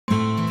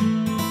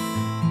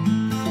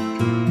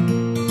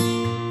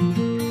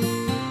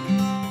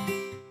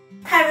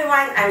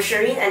I'm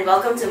Cheryn and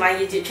welcome to my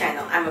YouTube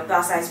channel. I'm a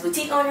plus size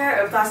boutique owner,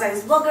 a plus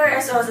size blogger,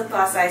 as well as a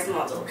plus size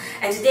model.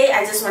 And today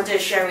I just wanted to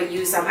share with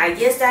you some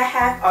ideas that I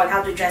have on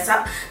how to dress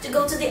up to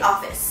go to the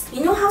office.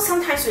 You know how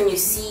sometimes when you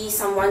see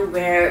someone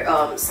wear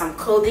some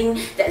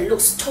clothing that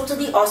looks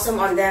totally awesome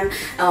on them,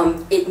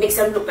 it makes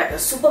them look like a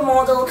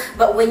supermodel,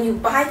 but when you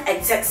buy the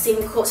exact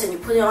same clothes and you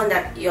put it on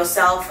that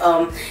yourself,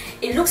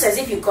 it looks as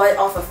if you got it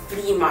off a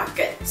flea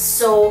market.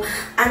 So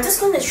I'm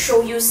just going to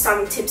show you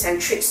some tips and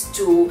tricks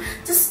to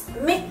just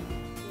make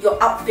your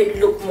outfit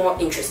look more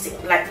interesting.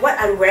 Like what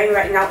I'm wearing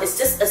right now is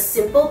just a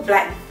simple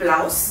black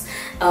blouse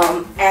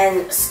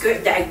and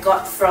skirt that I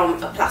got from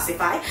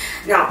Plusify.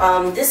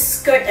 Now this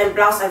skirt and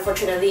blouse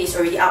unfortunately is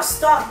already out of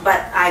stock, but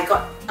I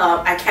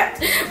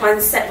kept one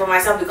set for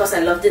myself because I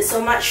loved it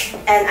so much,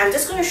 and I'm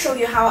just going to show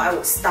you how I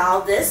would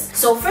style this.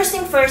 So first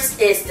thing first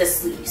is the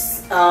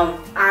sleeves.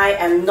 I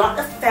am not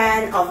a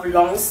fan of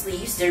long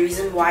sleeves. The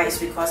reason why is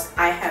because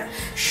I have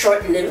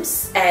short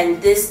limbs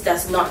and this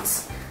does not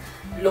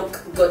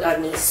look good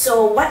on me.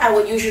 So what I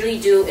would usually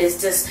do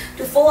is just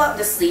to fold up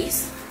the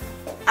sleeves.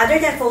 Other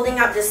than folding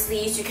up the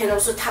sleeves, you can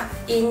also tuck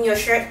in your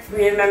shirt.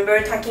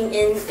 Remember, tucking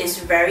in is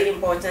very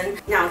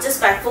important. Now, just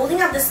by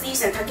folding up the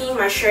sleeves and tucking in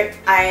my shirt,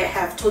 I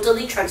have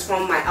totally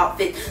transformed my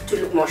outfit to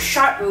look more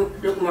sharp,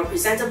 look more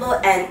presentable,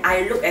 and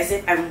I look as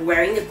if I'm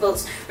wearing the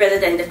clothes rather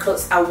than the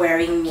clothes are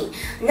wearing me.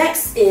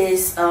 Next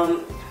is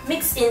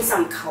mix in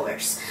some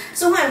colors.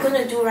 So what I'm going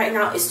to do right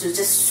now is to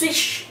just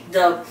switch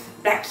the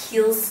black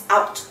heels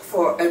out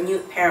for a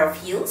nude pair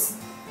of heels.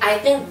 I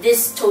think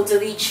this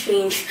totally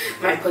changed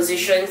my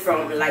position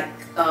from like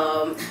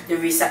the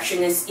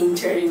receptionist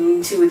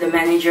intern to the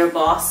manager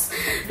boss.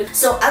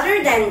 So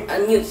other than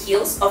nude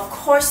heels, of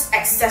course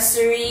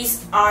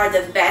accessories are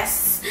the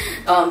best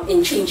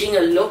in changing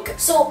a look.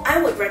 So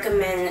I would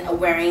recommend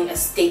wearing a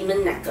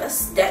statement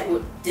necklace that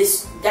will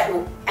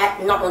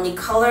add not only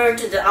color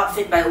to the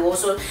outfit but will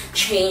also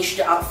change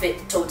the outfit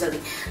totally.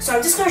 So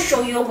I'm just going to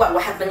show you what will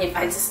happen if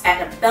I just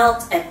add a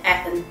belt and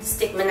add a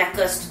statement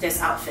necklace to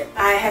this outfit.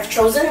 I have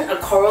chosen a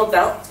coral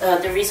belt.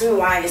 The reason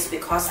why is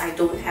because I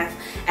don't have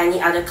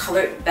any other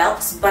colored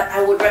belts, but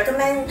I would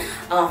recommend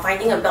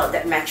finding a belt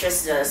that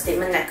matches the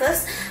statement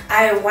necklace.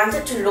 I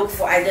wanted to look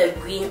for either a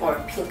green or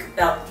a pink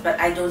belt, but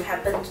I don't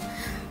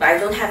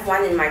have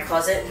one in my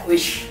closet,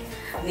 which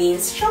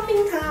means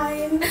shopping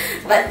time.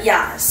 But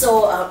yeah,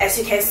 so as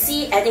you can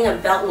see, adding a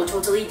belt will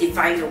totally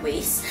define the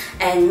waist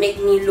and make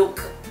me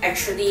look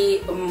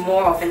actually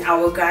more of an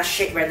hourglass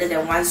shape rather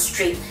than one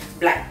straight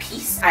black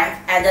piece. I've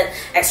added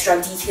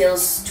extra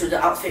details to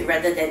the outfit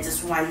rather than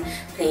just one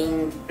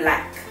plain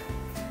black.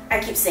 I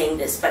keep saying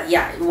this, but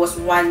yeah, it was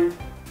one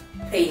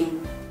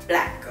plain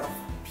black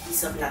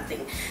piece of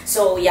nothing.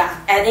 So yeah,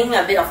 adding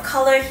a bit of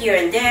color here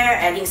and there,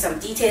 adding some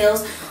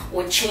details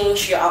would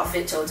change your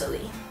outfit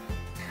totally.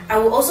 I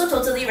would also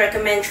totally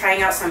recommend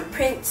trying out some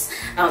prints.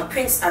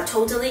 Prints are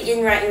totally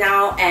in right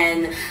now,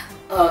 and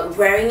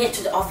wearing it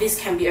to the office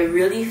can be a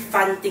really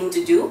fun thing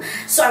to do.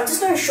 So I'm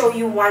just going to show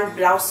you one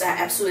blouse that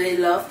I absolutely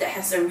love that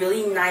has a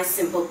really nice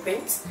simple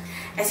print.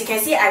 As you can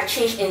see, I've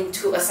changed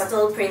into a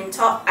subtle print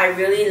top. I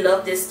really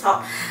love this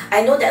top.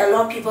 I know that a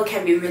lot of people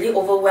can be really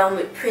overwhelmed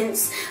with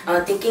prints,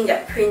 thinking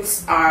that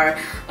prints are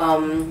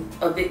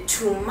a bit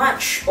too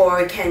much,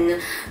 or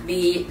can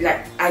be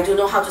like, I don't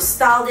know how to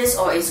style this,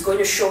 or it's going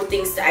to show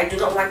things that I do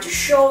not want to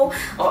show,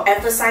 or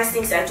emphasize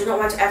things that I do not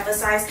want to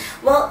emphasize.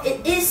 Well,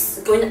 it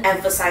is going to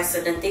emphasize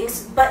certain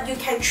things, but you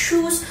can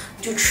choose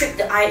to trick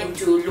the eye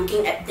into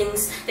looking at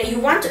things that you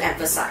want to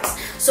emphasize.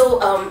 So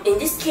in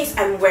this case,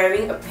 I'm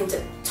wearing a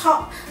printed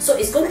top, so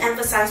it's going to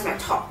emphasize my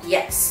top,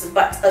 yes,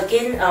 but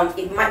again,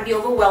 it might be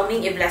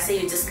overwhelming if let's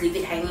say you just leave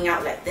it hanging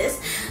out like this.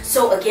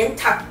 So again,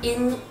 tuck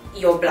in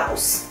your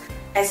blouse.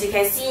 As you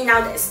can see, now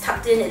that it's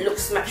tucked in, it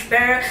looks much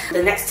better.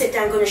 The next tip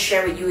that I'm going to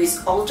share with you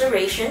is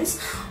alterations.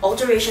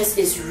 Alterations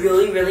is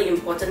really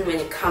important when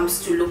it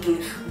comes to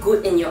looking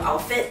good in your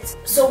outfit.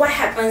 So what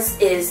happens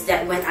is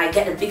that when I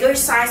get a bigger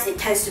size, it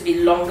tends to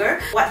be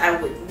longer. What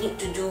I would need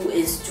to do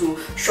is to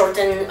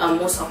shorten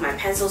most of my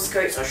pencil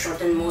skirts or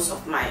shorten most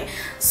of my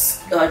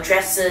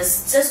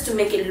dresses, just to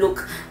make it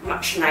look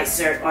much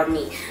nicer on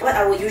me. What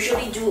I would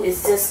usually do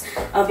is just,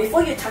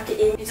 before you tuck it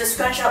in, you just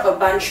scrunch out a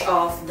bunch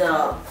of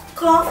the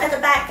cloth at the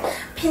back,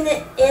 pin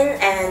it in,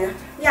 and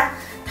yeah,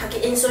 tuck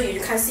it in so you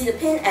can't see the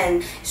pin,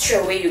 and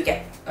straight away you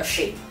get a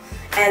shape.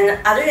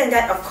 And other than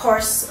that, of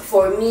course,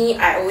 for me,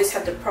 I always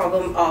have the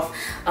problem of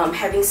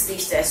having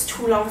sleeves that's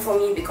too long for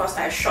me because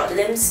I have short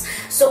limbs,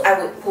 so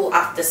I would pull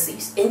up the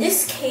sleeves. In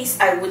this case,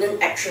 I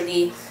wouldn't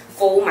actually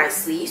fold my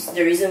sleeves.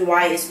 The reason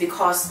why is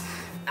because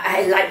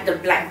I like the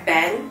black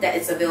band that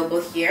is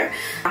available here.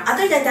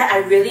 Other than that,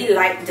 I really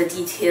like the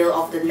detail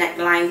of the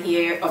neckline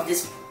here of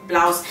this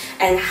blouse,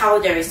 and how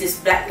there is this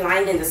black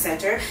line in the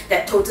center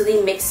that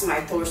totally makes my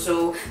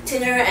torso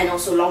thinner and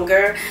also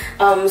longer.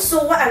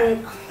 So what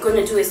I'm going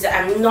to do is that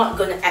I'm not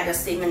going to add a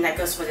statement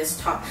necklace for this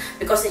top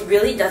because it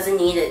really doesn't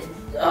need it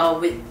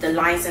with the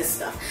lines and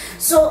stuff.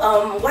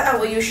 So what I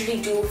will usually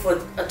do for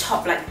a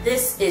top like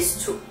this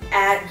is to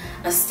add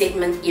a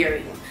statement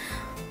earring.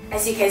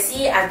 As you can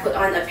see, I put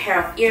on a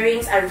pair of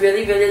earrings. I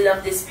really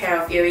love this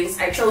pair of earrings.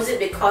 I chose it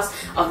because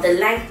of the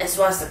length as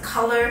well as the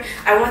color.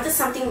 I wanted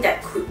something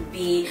that could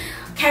be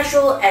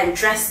casual and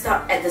dressed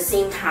up at the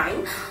same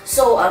time.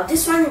 So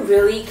this one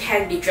really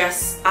can be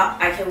dressed up.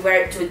 I can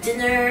wear it to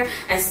dinner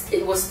and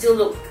it will still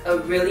look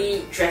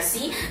really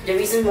dressy. The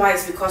reason why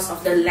is because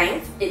of the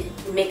length. It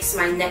makes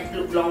my neck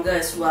look longer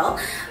as well.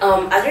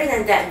 Other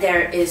than that,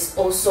 there is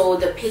also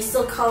the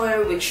pastel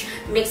color, which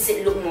makes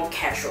it look more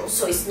casual,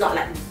 so it's not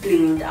like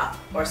blinged up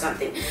or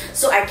something.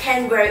 So I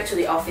can wear it to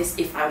the office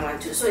if I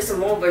want to. So it's a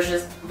more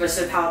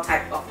versatile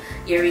type of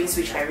earrings,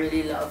 which I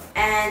really love.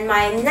 And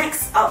my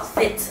next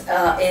outfit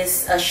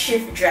is a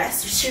SHEATH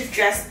dress. SHEATH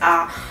dress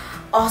are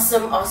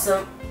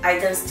awesome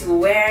items to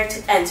wear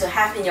and to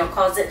have in your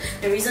closet.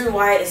 The reason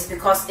why is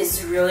because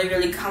it's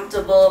really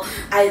comfortable.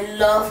 I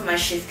love my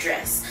SHEATH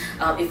dress.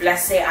 If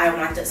let's say I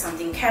wanted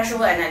something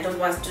casual and I don't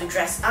want to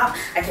dress up,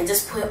 I can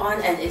just put it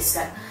on and it's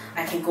like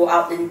I can go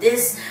out in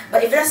this.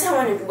 But if let's say I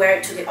want to wear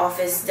it to the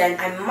office, then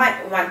I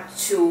might want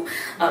to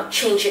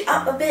change it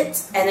up a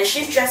bit. And a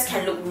SHEATH dress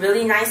can look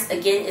really nice.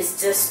 Again, it's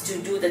just to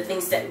do the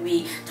things that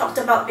we talked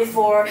about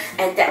before,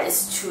 and that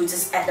is to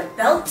just add a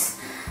belt.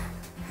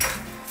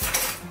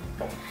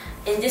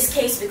 In this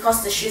case,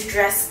 because the SHEATH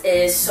dress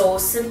is so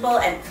simple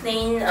and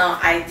plain,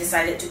 I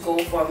decided to go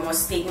for a more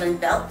statement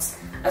belt.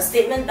 A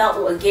statement belt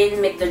will again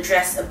make the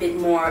dress a bit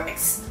more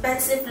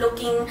expensive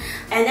looking.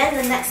 And then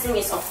the next thing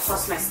is of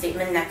course my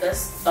statement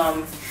necklace.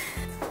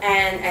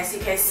 And as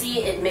you can see,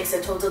 it makes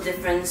a total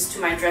difference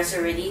to my dress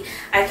already.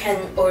 I can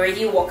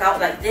already walk out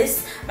like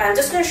this, but I'm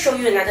just going to show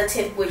you another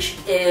tip, which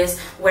is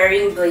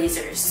wearing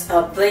blazers.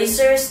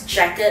 Blazers,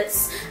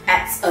 jackets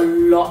adds a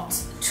lot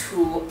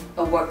to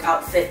a work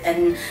outfit,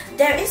 and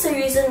there is a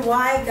reason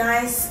why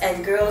guys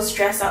and girls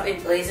dress up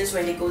in blazers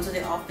when they go to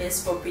the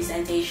office for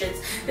presentations,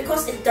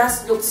 because it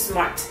does look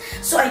smart.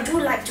 So I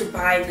do like to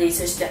buy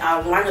blazers that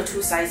are 1 or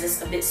 2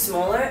 sizes a bit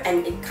smaller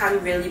and it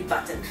can't really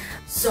button.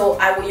 So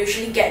I will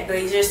usually get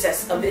blazers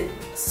that's a bit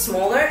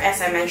smaller,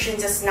 as I mentioned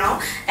just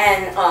now,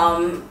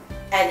 and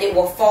it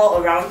will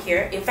fall around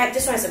here. In fact,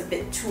 this one is a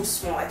bit too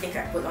small. I think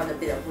I put on a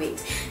bit of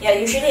weight. Yeah,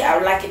 usually I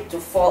would like it to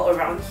fall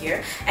around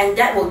here, and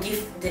that will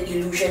give the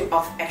illusion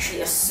of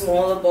actually a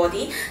smaller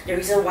body. The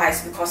reason why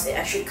is because it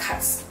actually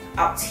cuts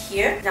out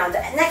here. Now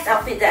the next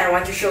outfit that I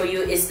want to show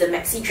you is the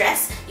maxi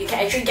dress. You can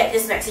actually get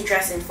this maxi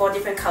dress in 4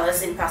 different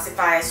colors in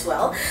Plusify as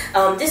well.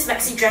 This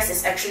maxi dress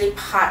is actually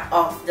part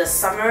of the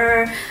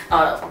summer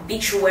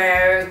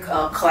beachwear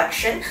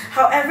collection.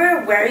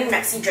 However, wearing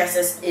maxi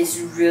dresses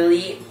is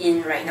really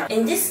in right now.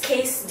 In this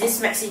case, this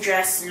maxi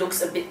dress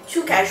looks a bit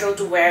too casual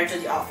to wear to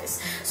the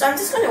office. So I'm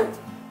just going to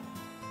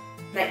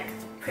like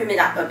trim it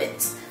up a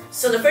bit.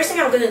 So the first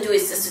thing I'm going to do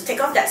is just to take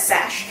off that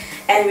sash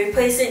and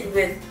replace it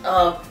with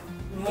a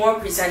more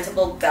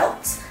presentable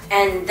belt,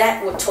 and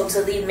that would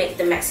totally make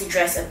the maxi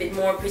dress a bit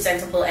more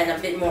presentable and a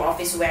bit more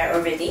office wear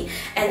already.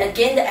 And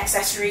again, the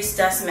accessories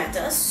does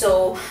matter,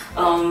 so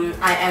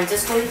I am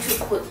just going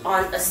to put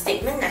on a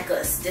statement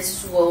necklace.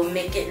 This will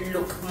make it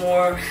look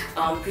more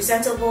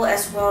presentable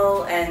as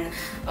well, and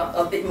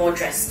a bit more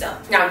dressed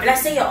up. Now if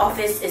let's say your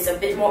office is a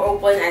bit more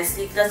open and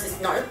sleeveless is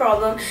not a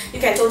problem, you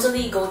can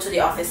totally go to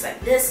the office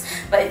like this.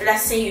 But if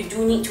let's say you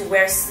do need to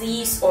wear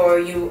sleeves, or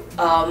you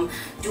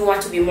do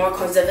want to be more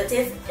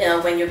conservative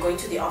when you're going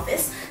to the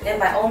office, then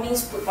by all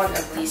means put on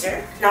a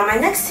blazer. Now my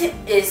next tip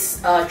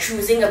is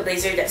choosing a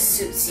blazer that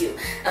suits you.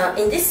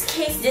 In this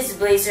case, this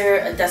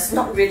blazer does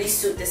not really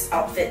suit this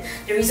outfit.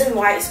 The reason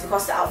why is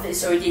because the outfit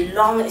is already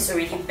long, it's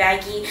already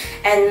baggy,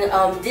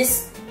 and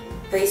this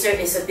blazer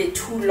is a bit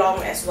too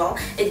long as well.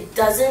 It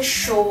doesn't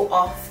show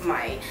off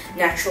my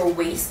natural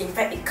waist. In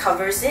fact, it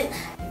covers it.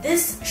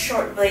 This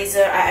short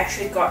blazer I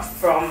actually got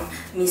from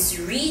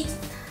Ms.Read.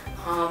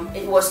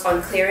 It was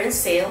on clearance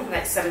sale,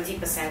 like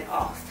 70%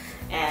 off,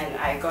 and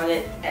I got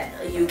it at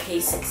a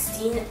UK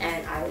 16,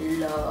 and I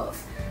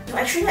love. No,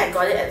 actually I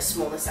got it at a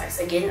smaller size.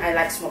 Again, I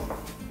like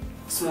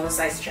smaller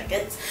size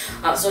jackets,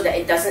 so that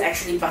it doesn't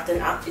actually button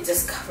up. It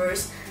just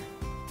covers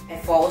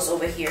and falls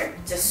over here,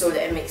 just so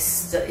that it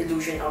makes the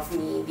illusion of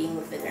me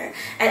being thinner.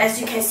 And as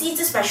you can see,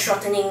 just by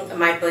shortening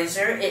my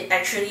blazer, it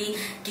actually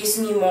gives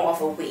me more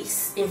of a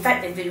waist. In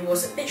fact, if it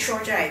was a bit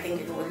shorter, I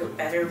think it would look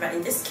better, but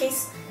in this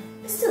case,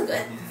 it's still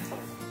good.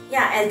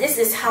 Yeah, and this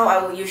is how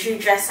I would usually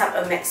dress up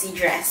a maxi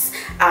dress.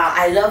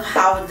 I love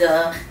how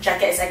the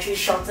jacket is actually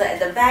shorter at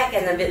the back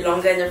and a bit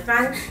longer in the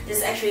front.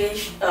 This actually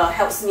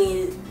helps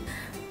me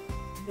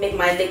make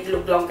my leg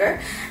look longer.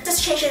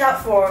 Just change it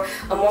out for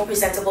a more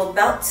presentable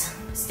belt,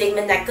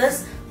 statement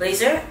necklace,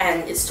 blazer,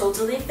 and it's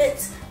totally fit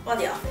for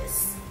the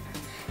office.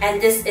 And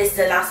this is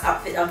the last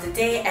outfit of the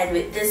day, and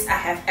with this I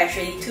have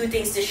actually 2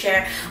 things to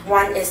share.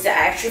 One is that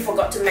I actually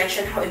forgot to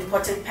mention how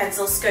important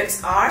pencil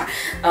skirts are.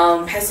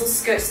 Pencil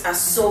skirts are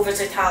so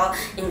versatile.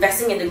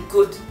 Investing in a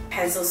good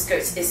pencil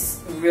skirts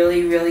is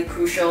really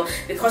crucial,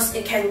 because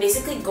it can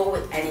basically go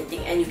with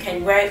anything, and you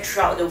can wear it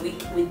throughout the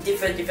week with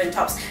different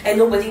tops, and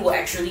nobody will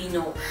actually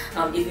know.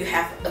 If you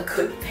have a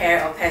good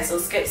pair of pencil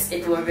skirts,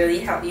 it will really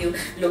help you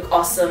look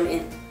awesome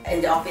in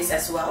in the office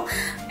as well.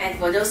 And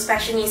for those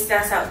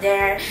fashionistas out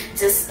there,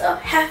 just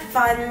have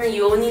fun.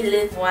 You only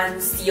live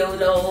once,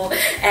 YOLO.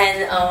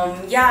 And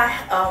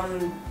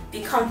be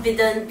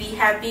confident, be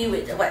happy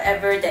with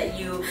whatever that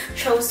you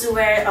chose to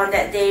wear on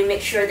that day.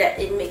 Make sure that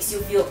it makes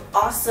you feel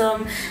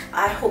awesome.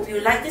 I hope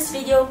you like this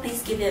video.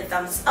 Please give it a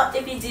thumbs up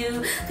if you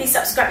do. Please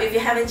subscribe if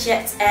you haven't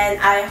yet, and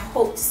I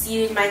hope to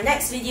see you in my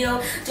next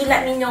video. Do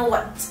let me know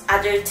what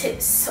other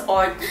tips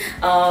or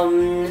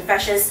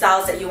fashion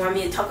styles that you want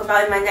me to talk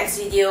about in my next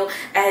video,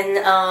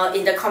 and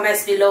in the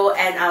comments below,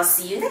 and I'll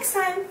see you next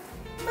time.